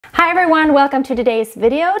Hi everyone, welcome to today's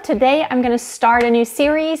video. Today I'm going to start a new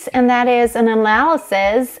series, and that is an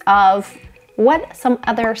analysis of what some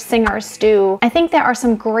other singers do. I think there are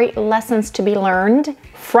some great lessons to be learned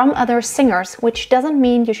from other singers, which doesn't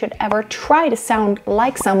mean you should ever try to sound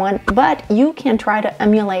like someone, but you can try to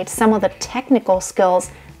emulate some of the technical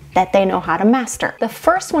skills that they know how to master. The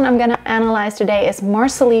first one I'm going to analyze today is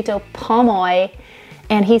Marcelito Pomoy,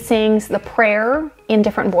 and he sings the prayer in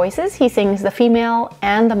different voices. He sings the female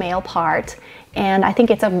and the male part, and I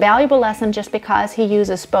think it's a valuable lesson just because he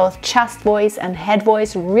uses both chest voice and head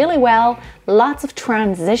voice really well. Lots of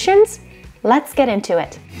transitions. Let's get into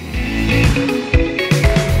it.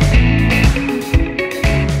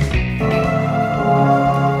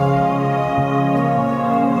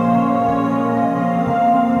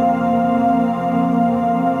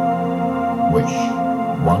 Wish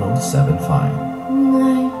 107.5.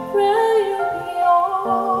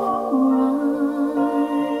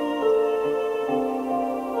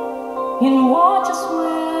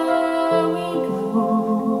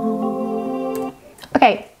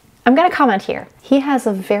 Okay, I'm gonna comment here. He has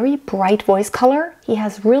a very bright voice color. He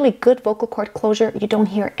has really good vocal cord closure. You don't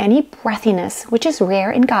hear any breathiness, which is rare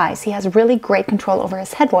in guys. He has really great control over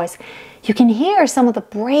his head voice. You can hear some of the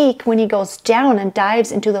break when he goes down and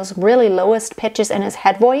dives into those really lowest pitches in his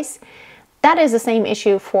head voice. That is the same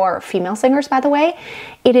issue for female singers, by the way.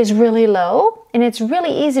 It is really low and it's really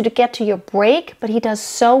easy to get to your break, but he does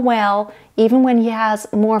so well even when he has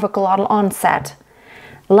more of a glottal onset.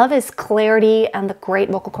 Love his clarity and the great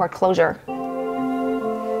vocal cord closure.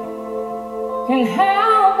 Can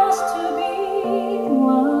help us to be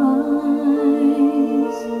wise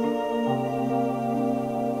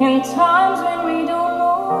in times when we don't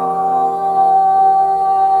know.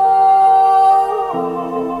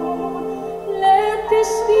 Let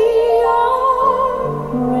this be our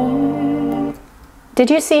prayer. Did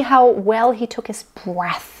you see how well he took his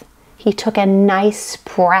breath? He took a nice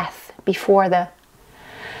breath before the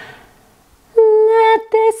 "Let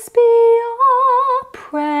this be our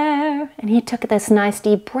prayer," and he took this nice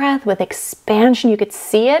deep breath with expansion. You could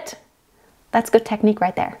see it. That's good technique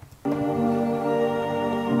right there.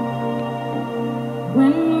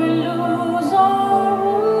 When we lose our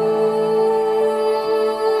way.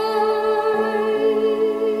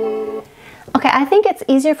 Okay, I think it's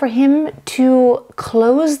easier for him to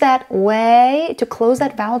close that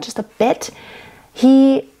vowel just a bit.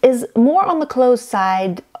 He is more on the closed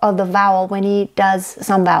side of the vowel when he does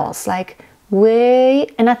some vowels like way,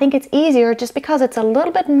 and I think it's easier just because it's a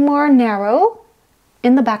little bit more narrow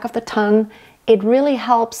in the back of the tongue. It really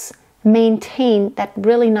helps maintain that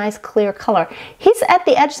really nice clear color. He's at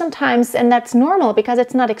the edge sometimes, and that's normal because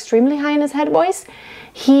it's not extremely high in his head voice.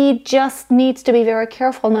 He just needs to be very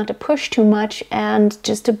careful not to push too much and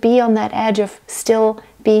just to be on that edge of still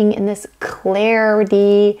being in this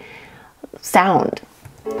clarity sound.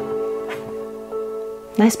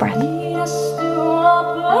 Nice breath. Lead us to a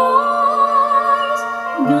place,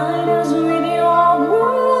 guide us with your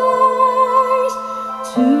grace,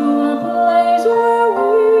 to a place where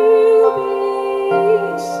we'll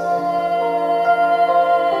be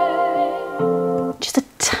safe. Just a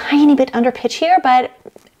tiny bit under pitch here, but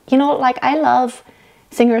you know, like, I love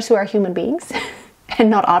singers who are human beings and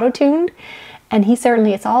not auto-tuned, and he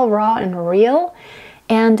certainly, it's all raw and real.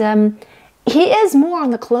 And he is more on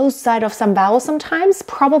the closed side of some vowels sometimes.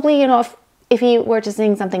 Probably, you know, if he were to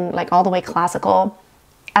sing something like all the way classical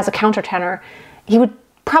as a countertenor, he would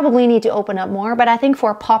probably need to open up more. But I think for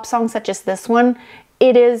a pop song such as this one,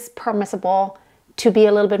 it is permissible to be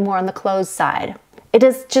a little bit more on the closed side. It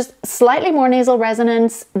is just slightly more nasal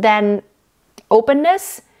resonance than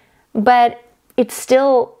openness, but it's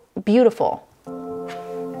still beautiful.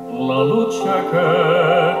 La luce che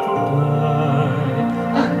tu dai,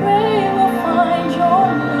 pray we'll find your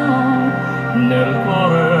light nel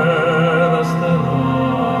cuore resterà.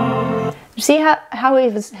 See how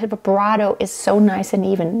his vibrato is so nice and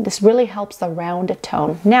even. This really helps the rounded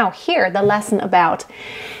tone. Now here, the lesson about,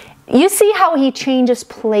 you see how he changes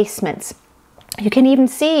placements. You can even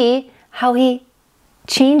see how he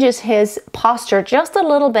changes his posture just a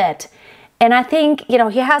little bit. And I think, you know,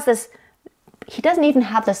 he doesn't even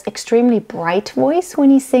have this extremely bright voice when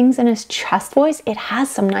he sings in his chest voice. It has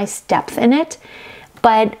some nice depth in it.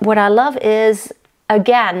 But what I love is,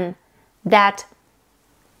 again, that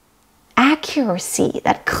accuracy,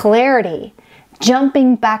 that clarity,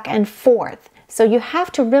 jumping back and forth. So you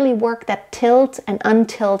have to really work that tilt and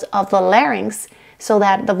untilt of the larynx so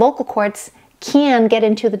that the vocal cords can get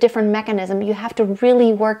into the different mechanism. You have to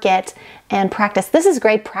really work it and practice. This is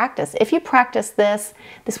great practice. If you practice this,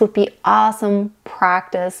 this would be awesome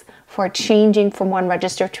practice for changing from one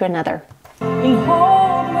register to another. In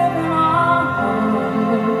home within our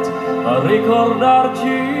heart, a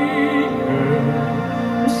ricordarci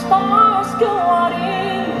che stars go out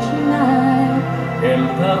each night,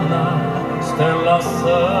 eterna stella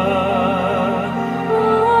sei.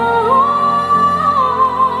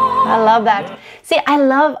 I love that. See, I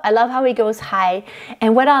love how he goes high.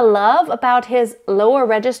 And what I love about his lower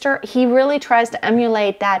register, he really tries to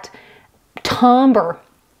emulate that timbre.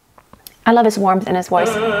 I love his warmth in his voice.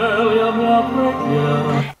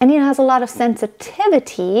 And he has a lot of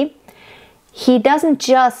sensitivity. He doesn't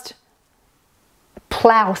just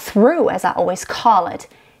plow through, as I always call it.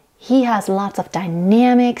 He has lots of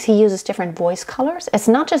dynamics. He uses different voice colors. It's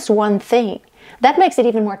not just one thing. That makes it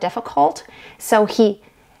even more difficult. So he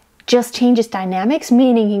just changes dynamics,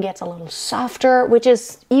 meaning he gets a little softer, which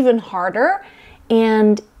is even harder.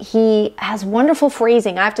 And he has wonderful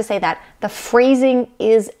phrasing. I have to say that the phrasing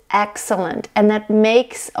is excellent, and that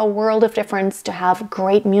makes a world of difference to have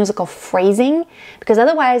great musical phrasing, because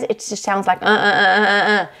otherwise it just sounds like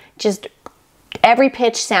just every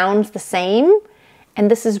pitch sounds the same. And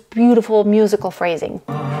this is beautiful musical phrasing.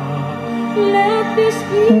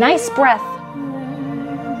 Nice breath.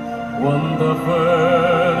 When the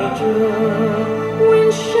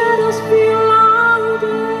when shadows feel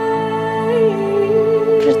louder,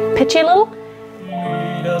 Just pitchy a little.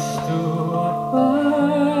 lead us to our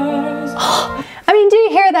I mean, do you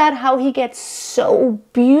hear that? How he gets so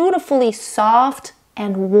beautifully soft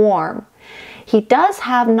and warm. He does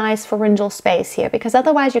have nice pharyngeal space here, because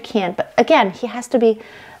otherwise you can't. But again, he has to be,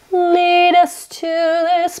 lead us to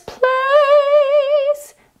this place.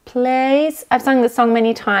 I've sung this song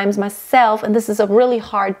many times myself, and this is a really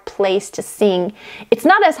hard place to sing. It's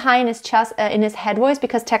not as high in his chest, in his head voice,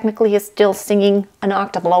 because technically he's still singing an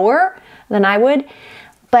octave lower than I would,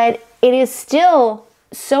 but it is still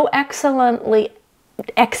so excellently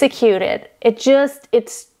executed.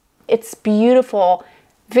 It's beautiful,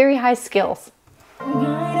 very high skills.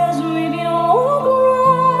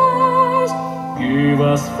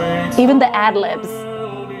 Even the ad-libs.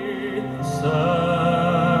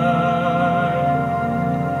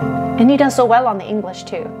 And he does so well on the English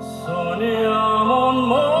too.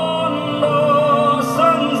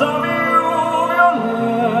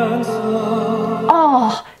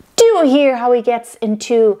 Oh, do you hear how he gets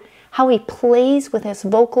into, how he plays with his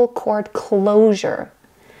vocal cord closure?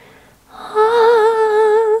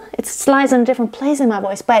 It slides in a different place in my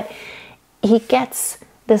voice, but he gets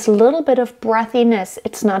this little bit of breathiness.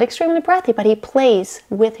 It's not extremely breathy, but he plays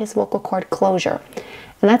with his vocal cord closure.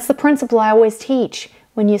 And that's the principle I always teach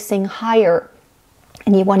when you sing higher.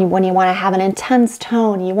 And when you want to have an intense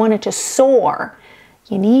tone, you want it to soar,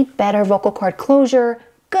 you need better vocal cord closure,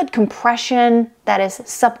 good compression that is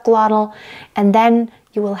subglottal, and then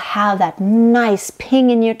you will have that nice ping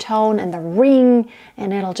in your tone and the ring,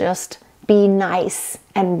 and it'll just be nice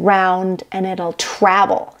and round, and it'll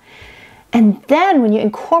travel. And then when you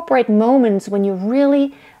incorporate moments when you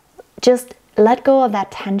really just let go of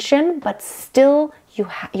that tension, but still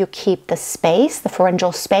you keep the space, the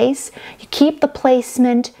pharyngeal space, you keep the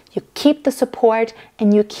placement, you keep the support,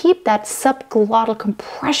 and you keep that subglottal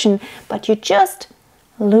compression, but you just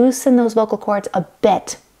loosen those vocal cords a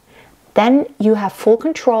bit. Then you have full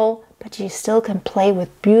control, but you still can play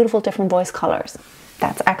with beautiful different voice colors.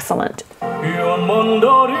 That's excellent.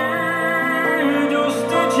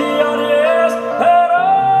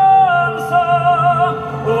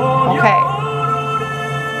 Okay.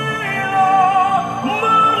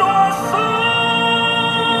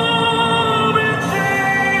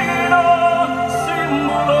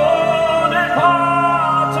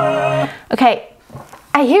 Okay,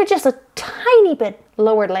 I hear just a tiny bit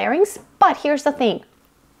lowered larynx, but here's the thing.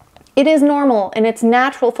 It is normal and it's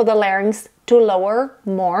natural for the larynx to lower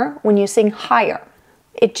more when you sing higher.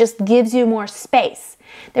 It just gives you more space.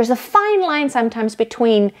 There's a fine line sometimes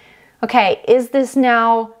between, okay, is this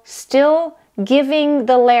now still giving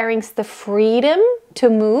the larynx the freedom to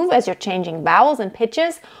move as you're changing vowels and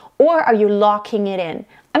pitches, or are you locking it in?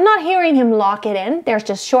 I'm not hearing him lock it in. There's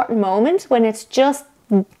just short moments when it's just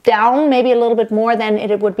down maybe a little bit more than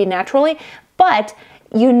it would be naturally, but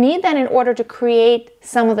you need that in order to create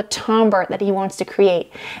some of the timbre that he wants to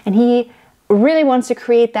create. And he really wants to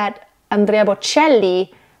create that Andrea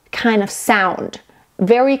Bocelli kind of sound,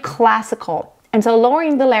 very classical. And so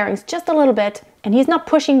lowering the larynx just a little bit, and he's not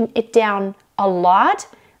pushing it down a lot,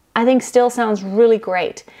 I think still sounds really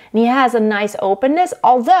great. And he has a nice openness,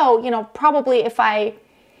 although, you know, probably if I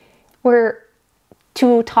were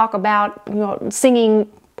to talk about, you know, singing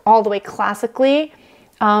all the way classically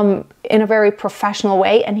in a very professional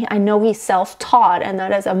way. And I know he's self-taught, and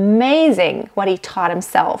that is amazing what he taught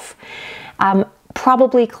himself.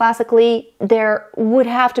 Probably classically, there would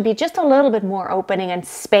have to be just a little bit more opening and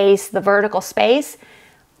space, the vertical space.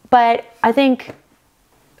 But I think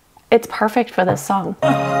it's perfect for this song.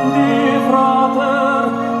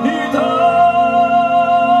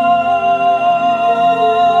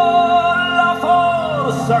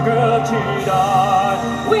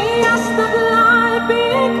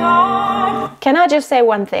 Can I just say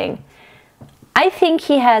one thing? I think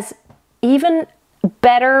he has even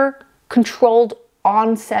better controlled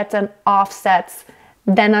onsets and offsets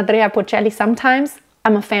than Andrea Bocelli sometimes.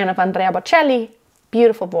 I'm a fan of Andrea Bocelli.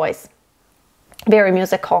 Beautiful voice. Very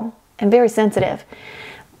musical and very sensitive.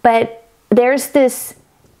 But there's this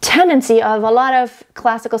tendency of a lot of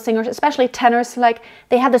classical singers, especially tenors, like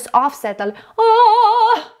they have this offset that,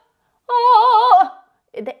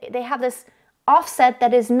 they have this offset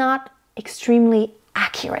that is not extremely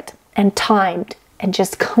accurate and timed and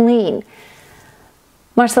just clean.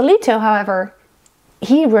 Marcelito, however,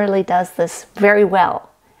 he really does this very well.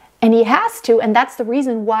 And he has to, and that's the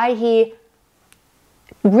reason why he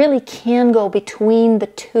really can go between the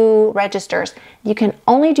two registers. You can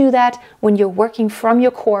only do that when you're working from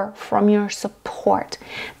your core, from your support.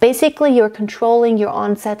 Basically, you're controlling your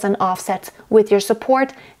onsets and offsets with your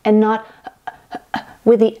support and not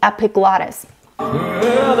with the epiglottis.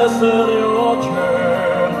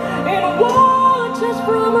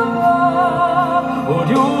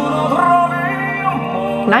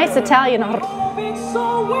 Nice Italian.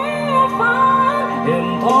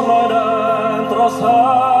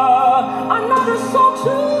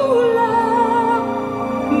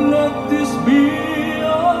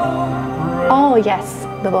 Oh yes,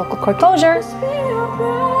 the vocal cord closure.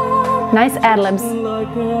 Nice ad-libs.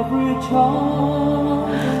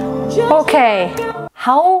 Okay,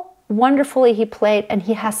 how wonderfully he played, and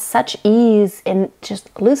he has such ease in just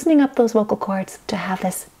loosening up those vocal cords to have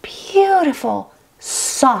this beautiful,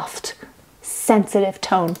 soft, sensitive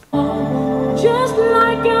tone. Just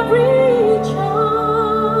like every child,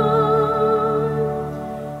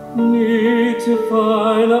 need to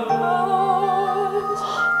find a path,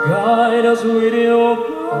 guide us with your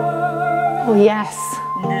grace. Oh yes,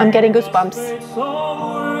 I'm getting goosebumps.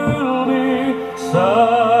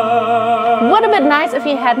 Would have been nice if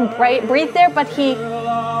he hadn't breathed there, but he...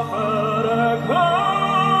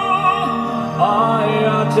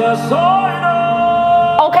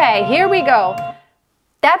 Okay, here we go.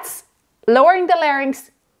 That's lowering the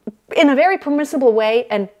larynx in a very permissible way,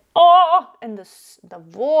 and and the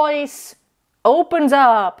voice opens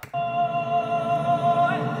up.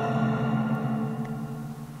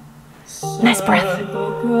 Nice breath.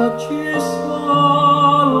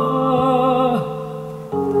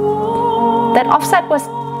 That offset was...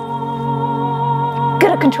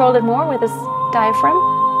 could have controlled it more with his diaphragm.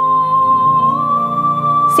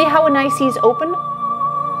 See how nice he's open?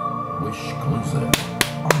 Wish closer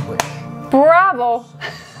on wish. Bravo!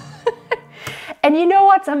 And you know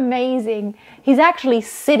what's amazing? He's actually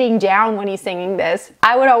sitting down when he's singing this.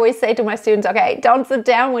 I would always say to my students, okay, don't sit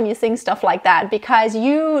down when you sing stuff like that, because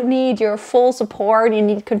you need your full support, you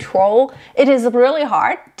need control. It is really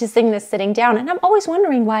hard to sing this sitting down. And I'm always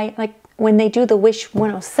wondering why, like, when they do the Wish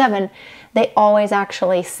 107, they always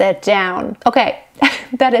actually sit down. Okay,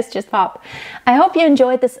 that is just pop. I hope you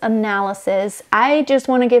enjoyed this analysis. I just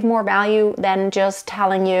want to give more value than just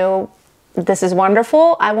telling you this is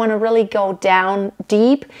wonderful. I want to really go down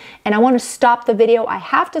deep, and I want to stop the video. I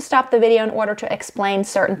have to stop the video in order to explain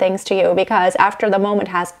certain things to you, because after the moment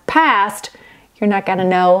has passed, you're not going to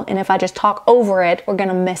know. And if I just talk over it, we're going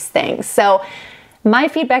to miss things. So my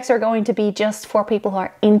feedbacks are going to be just for people who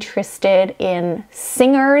are interested in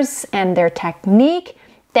singers and their technique.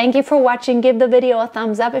 Thank you for watching. Give the video a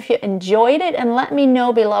thumbs up if you enjoyed it, and let me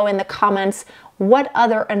know below in the comments what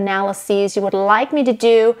other analyses you would like me to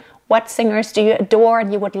do. What singers do you adore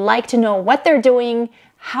and you would like to know what they're doing,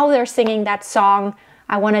 how they're singing that song?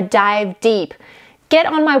 I want to dive deep. Get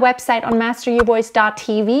on my website on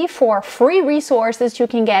masteryourvoice.tv for free resources. You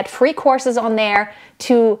can get free courses on there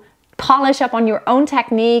to polish up on your own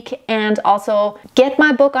technique, and also get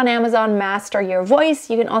my book on Amazon, Master Your Voice.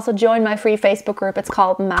 You can also join my free Facebook group. It's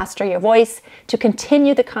called Master Your Voice, to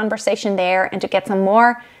continue the conversation there and to get some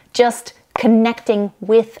more just connecting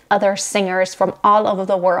with other singers from all over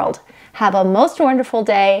the world. Have a most wonderful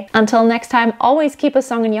day. Until next time, always keep a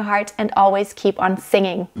song in your heart and always keep on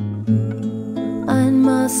singing. I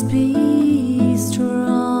must be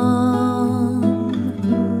strong.